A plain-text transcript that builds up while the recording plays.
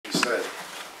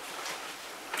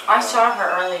I saw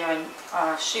her earlier and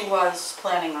she was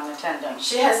planning on attending.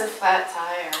 She has a flat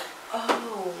tire.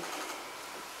 Oh.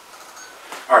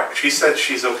 All right, she said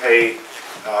she's okay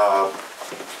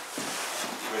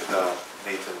with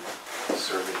Nathan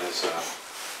serving as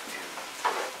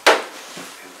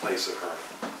in place of her.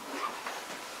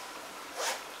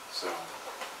 So.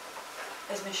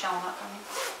 Is Michelle not coming?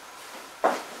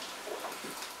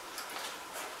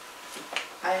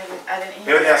 I didn't hear.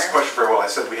 You haven't asked the question very well. I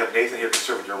said we have Nathan here to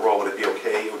serve in your role. Would it be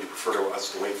okay? Or would you prefer us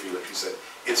to wait for you? And she said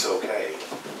it's okay.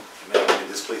 And then in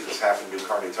this police has happened, new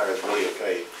car, new tire, it's really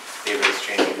okay. David is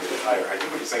changing the tire. I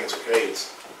think when you're saying it's okay,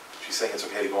 she's saying it's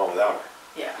okay to go on without her.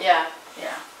 Yeah. Yeah.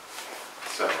 Yeah.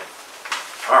 So,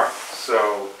 all right.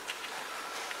 So,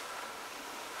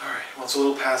 all right. Well, it's a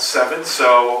little past 7,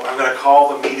 so I'm going to call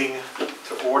the meeting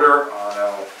to order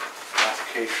on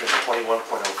application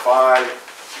 21.05,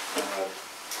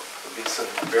 the Vincent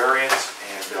variance,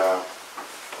 and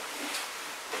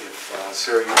if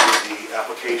Sarah, you read the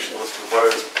application, list of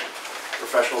butters,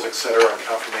 professionals, etc., and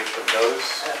confirmation of notice.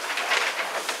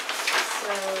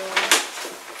 So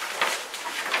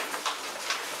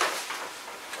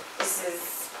this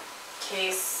is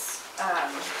case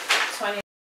 25.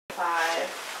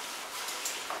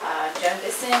 Joan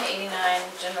Bisson, 89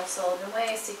 General Sullivan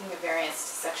Way, seeking a variance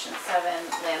to section 7,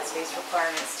 land space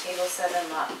requirements, table 7,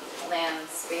 land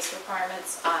space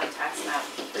requirements on tax map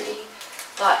 3,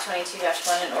 lot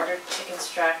 22-1, in order to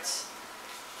construct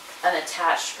an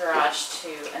attached garage to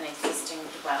an existing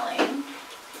dwelling.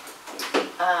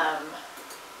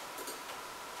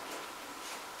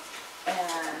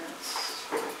 And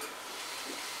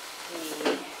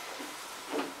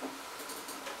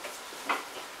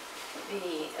the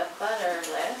abutter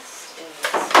list is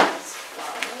as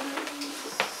follows.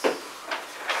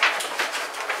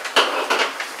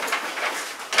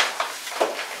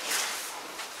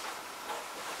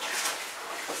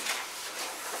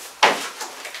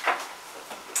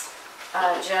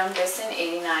 Joan Bisson,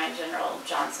 89 General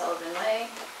John Sullivan Way.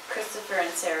 Christopher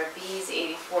and Sarah Bees,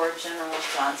 84 General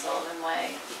John Sullivan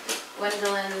Way.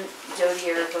 Gwendolyn Doty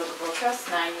Irrevocable Trust,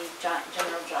 90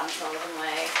 General John Sullivan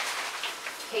Way.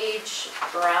 Paige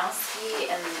Borowski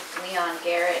and Leon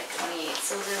Garrett, 28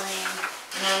 Silver Lane.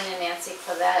 Norman and Nancy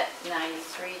Clavette,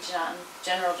 93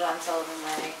 General John Sullivan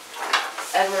Way.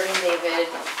 Edward and David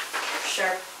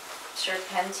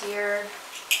Charpentier,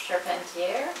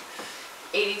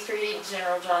 83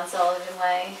 General John Sullivan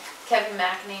Way. Kevin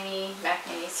McNamee,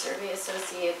 McNamee Survey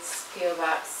Associates, P.O.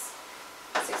 Box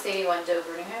 681,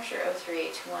 Dover, New Hampshire,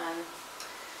 03821.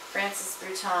 Francis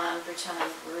Bruton,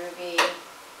 Ruby,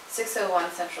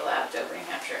 601 Central Ave, Dover, New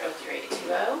Hampshire,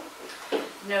 03820.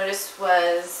 Notice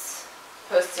was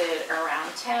posted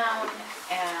around town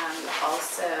and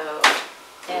also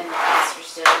in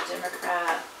Fostersdale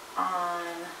Democrat on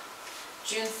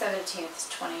June 17th,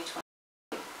 2020.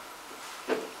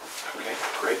 Okay,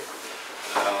 great.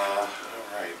 All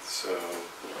right, so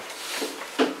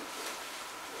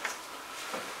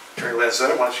Attorney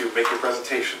Lanzetta, why don't you make your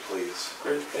presentation, please?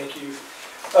 Great, thank you.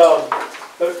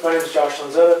 My name is Josh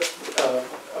Lanzetta.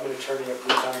 I'm an attorney at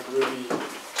Bruton Ruby,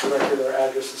 director. Their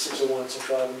address is 601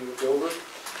 Central Avenue, Dover.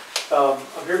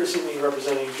 I'm here this evening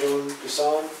representing Joan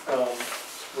Bisson,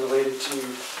 related to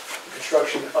the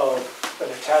construction of an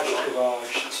attached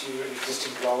garage to an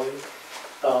existing dwelling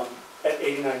at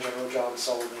 89 General John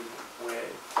Sullivan Way.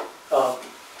 I'm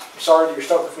sorry that you're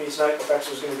stuck with me tonight. Bex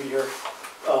was going to be here.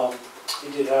 He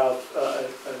did have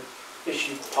an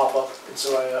issue pop up, and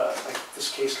so this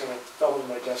case kind of fell on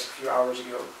my desk a few hours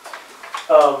ago.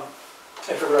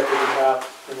 And for the record, the map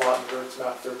in lot number, it's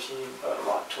map 13,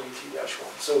 lot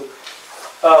 22-1. So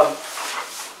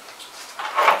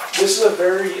this is a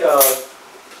very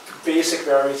basic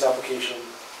variance application.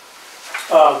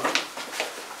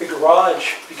 The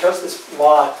garage, because this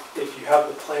lot, if you have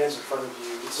the plans in front of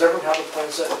you, does everyone have the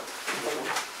plan set? It's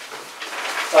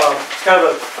kind of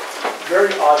a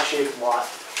very odd-shaped lot,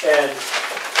 and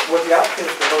what the applicant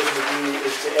is proposing to do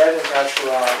is to add an attached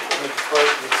garage and then put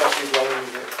an accessory dwelling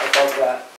unit above that